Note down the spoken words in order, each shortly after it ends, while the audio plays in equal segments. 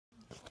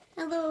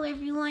Hello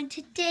everyone,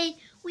 today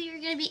we are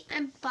going to be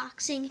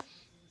unboxing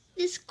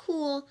this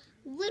cool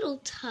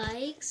little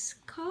tikes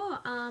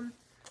car,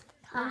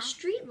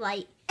 street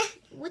light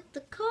with the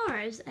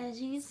cars, as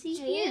you can see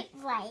here.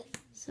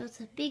 So it's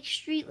a big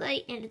street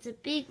light and it's a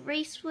big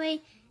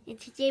raceway, and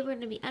today we're going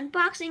to be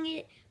unboxing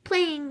it,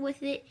 playing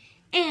with it,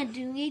 and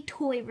doing a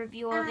toy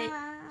review of it.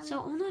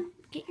 So hold on,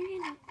 get your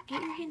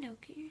hand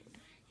out,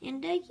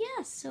 and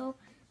yes, so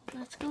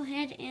let's go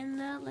ahead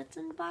and let's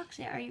unbox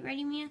it. Are you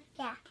ready, Mia?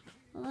 Yeah.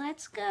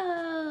 Let's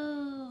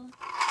go.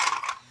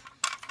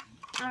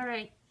 All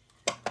right.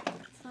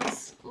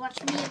 Let's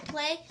watch Mia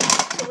play.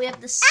 So we have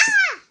the.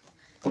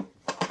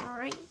 All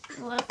right.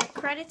 We'll have the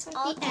credits at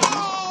the end.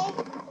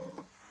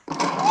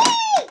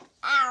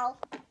 Ow.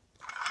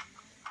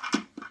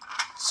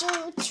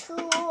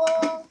 Choo-choo.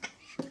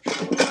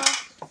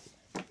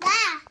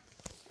 Ah.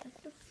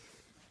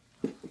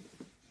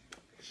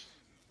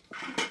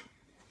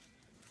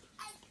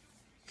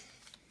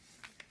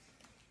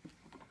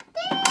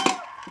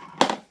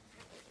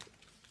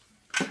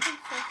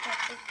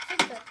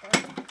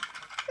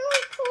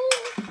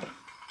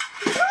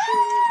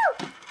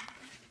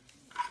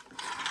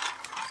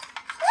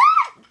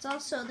 It's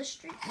also the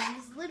street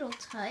name's Little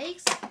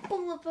Tikes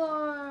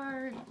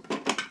Boulevard.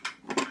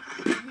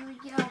 Here we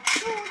go.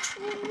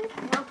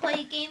 Want to play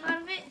a game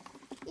out of it?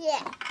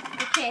 Yeah.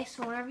 Okay,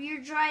 so whenever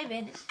you're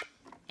driving,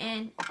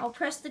 and I'll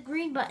press the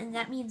green button,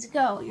 that means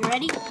go. You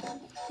ready?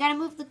 Gotta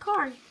move the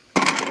car.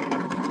 Red.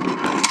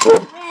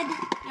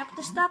 You have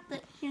to stop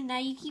it. Here, now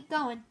you keep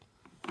going.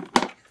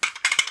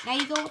 Now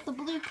you go with the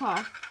blue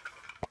car.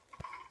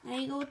 Now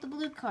you go with the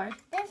blue car.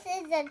 This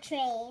is a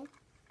train.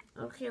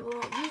 Okay,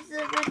 well, use the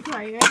red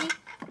car. You ready?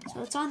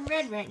 So it's on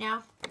red right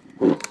now.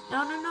 No,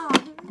 I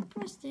never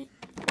pressed it.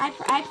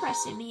 I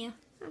press it, Mia.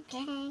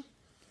 Okay.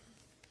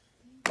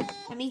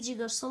 That means you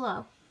go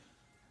slow.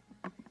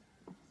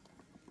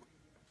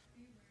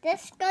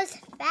 This goes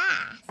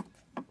fast.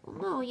 Well,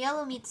 no,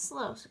 yellow means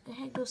slow, so go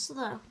ahead, go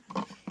slow.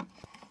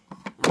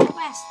 Go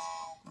west.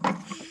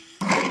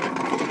 Red,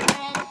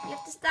 you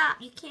have to stop.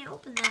 You can't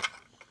open that.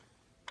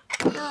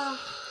 Go.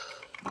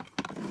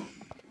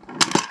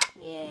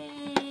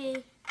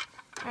 Yay.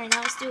 Alright,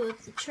 now let's do it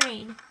with the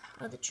train.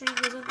 Oh, the train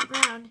goes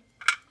underground.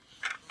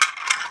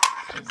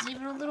 There's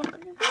even a little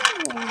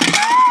underground one.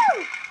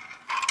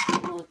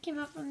 Oh, it came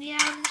up from the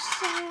outer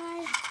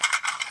side.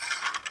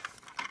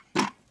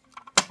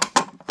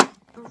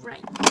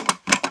 Alright.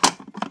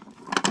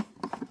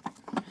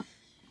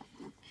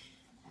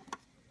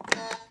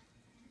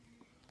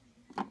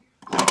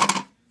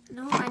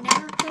 No, I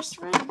never pressed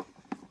red.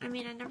 I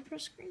never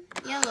pressed green.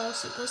 Yellow,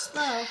 so go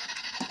slow.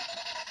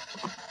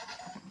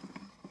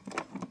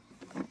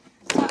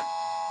 Stop.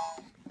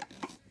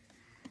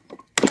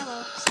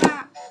 Yellow,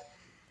 stop.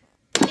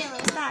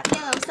 Yellow, stop.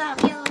 Yellow, stop.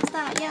 Yellow,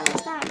 stop. Yellow,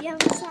 stop.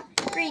 Yellow, stop.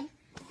 Green.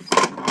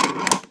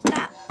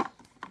 Stop.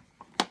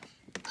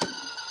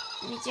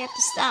 That means you have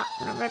to stop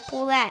whenever I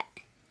pull that.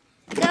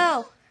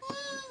 Go.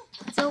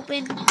 It's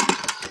open.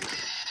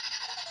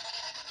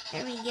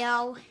 There we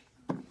go.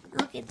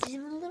 Look, it's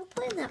even a little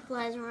plane that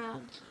flies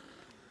around.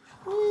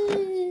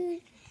 Woo.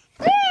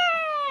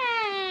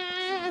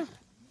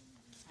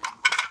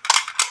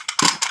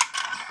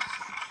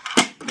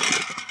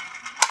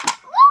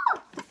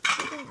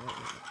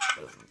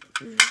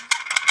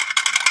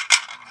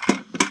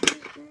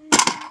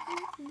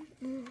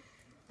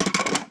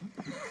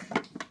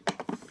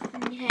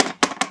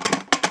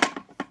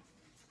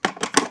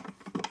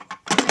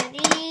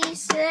 Ready,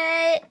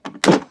 set,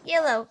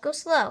 yellow. Go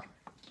slow.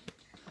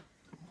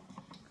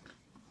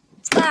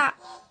 Stop.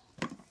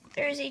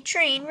 There's a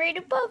train right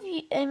above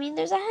you.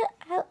 There's a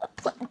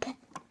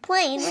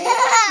plane right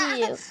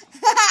above you.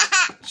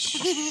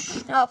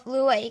 Shh. Oh, it flew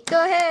away.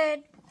 Go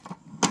ahead.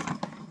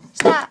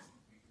 Stop.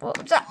 Whoa,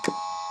 stop.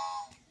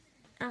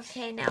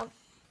 Okay, now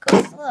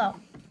go slow.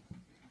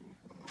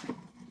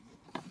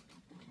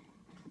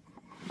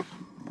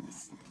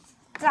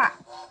 Stop.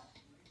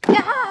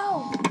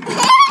 Go!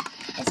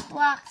 It's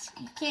blocked.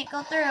 You can't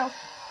go through.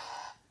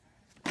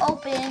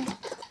 Open.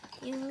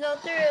 You can go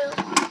through.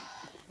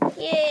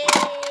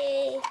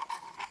 Yay!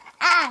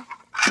 Ah!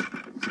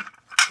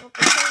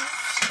 Open.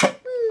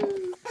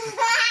 Woo.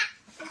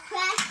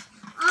 Press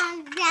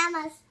on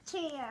Grandma's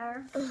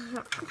chair.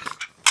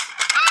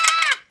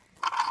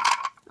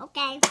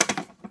 Okay.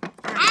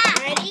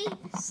 Ready,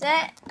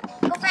 set,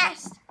 go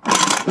fast.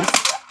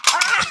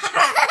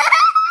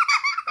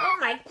 Oh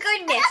my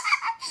goodness.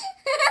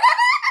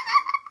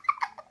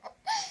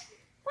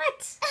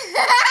 What?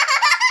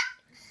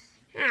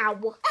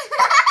 Ow.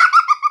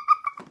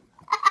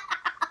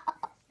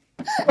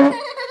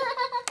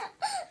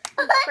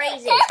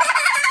 Crazy.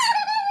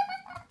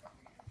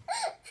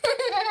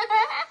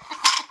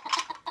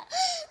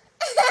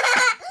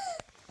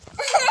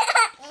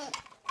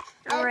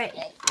 All right,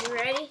 you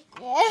ready?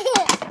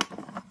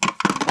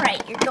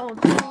 Right, you're going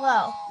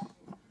slow.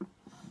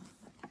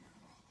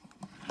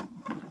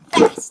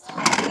 Fast.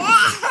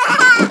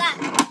 Stop.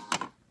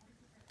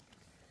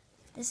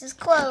 This is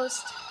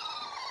closed.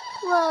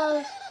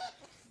 Closed.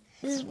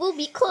 This will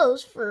be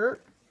closed for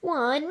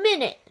 1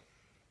 minute.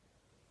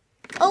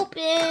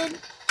 Open.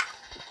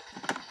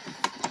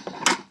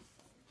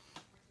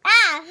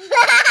 Ah!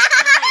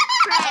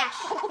 Crash.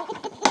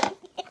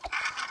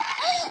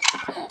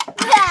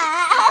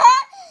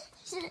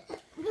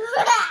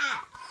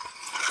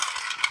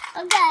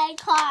 Okay,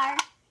 car.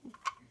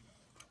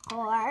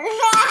 Car.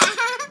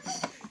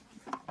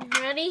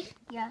 You ready?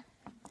 Yeah.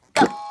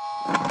 Go.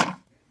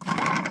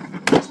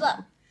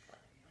 Slow.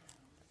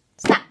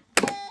 Stop.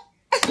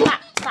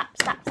 Stop, stop,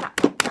 stop, stop.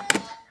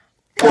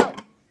 Go.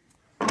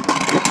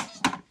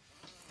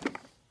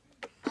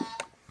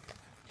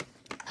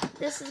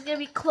 This is going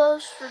to be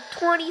closed for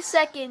 20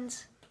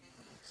 seconds.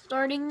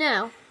 Starting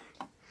now.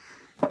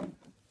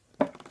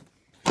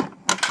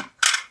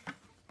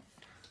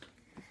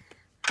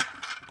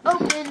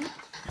 Open.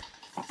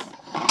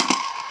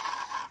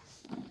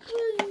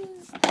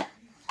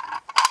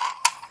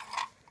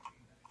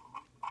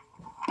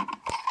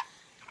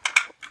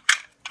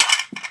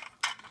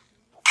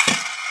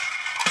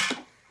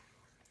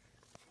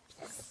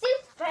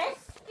 Super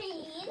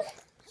speed.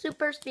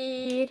 Super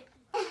speed.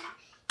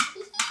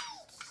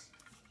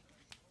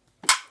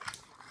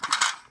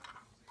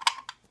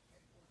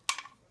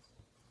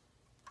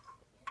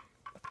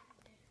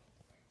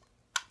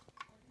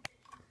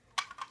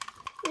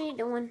 What are you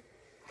doing?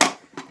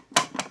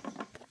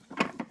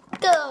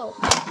 Go.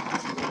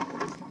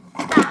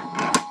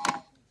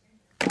 Stop.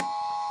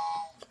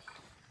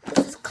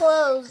 This is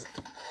closed.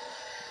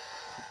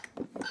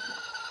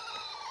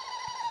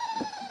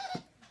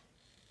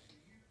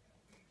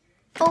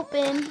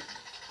 Open.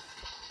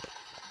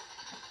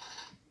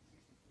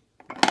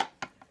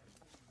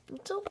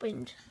 It's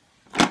opened.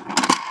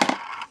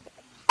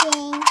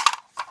 Ding.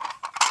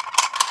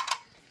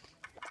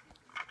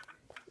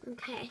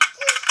 Okay.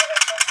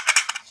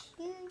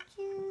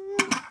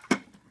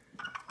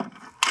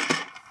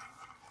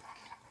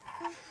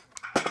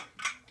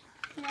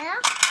 Now,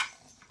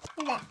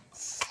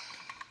 let's.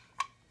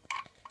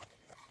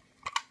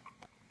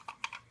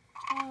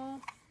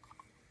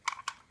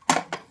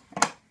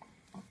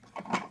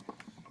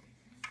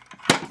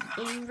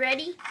 Are you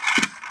ready?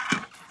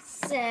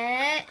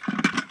 Set.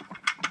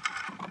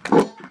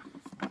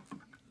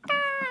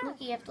 Look,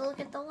 you have to look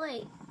at the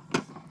light.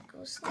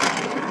 Go slow.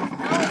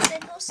 Oh, it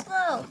said go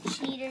slow.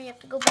 Cheater, you have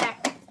to go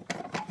back.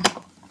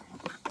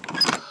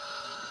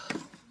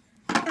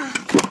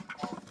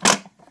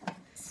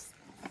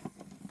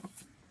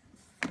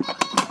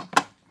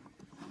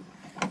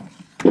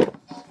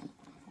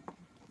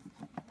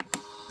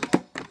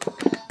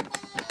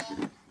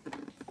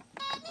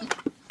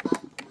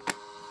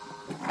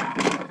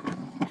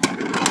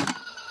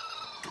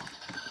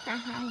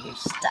 You're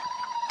stuck.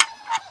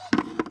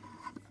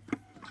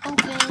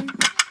 Open.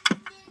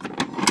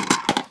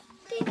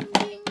 Ding, ding,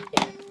 ding,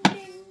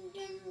 ding,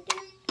 ding,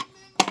 ding.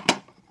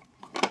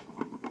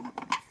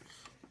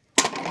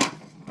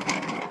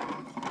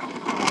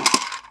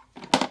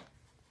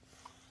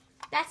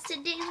 That's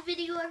today's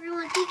video,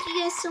 everyone. Thank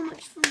you guys so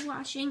much for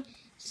watching.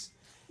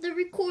 The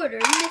Recorder,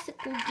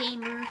 Mythical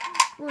Gamer,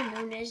 or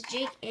known as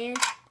Jake, and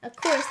of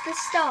course the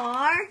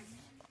star.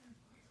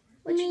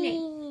 What's your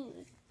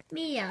name?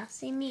 Mia.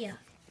 Say Mia.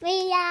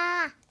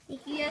 Mia.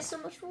 Thank you guys so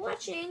much for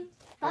watching.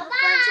 Have a Bye-bye.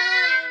 fun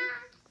time.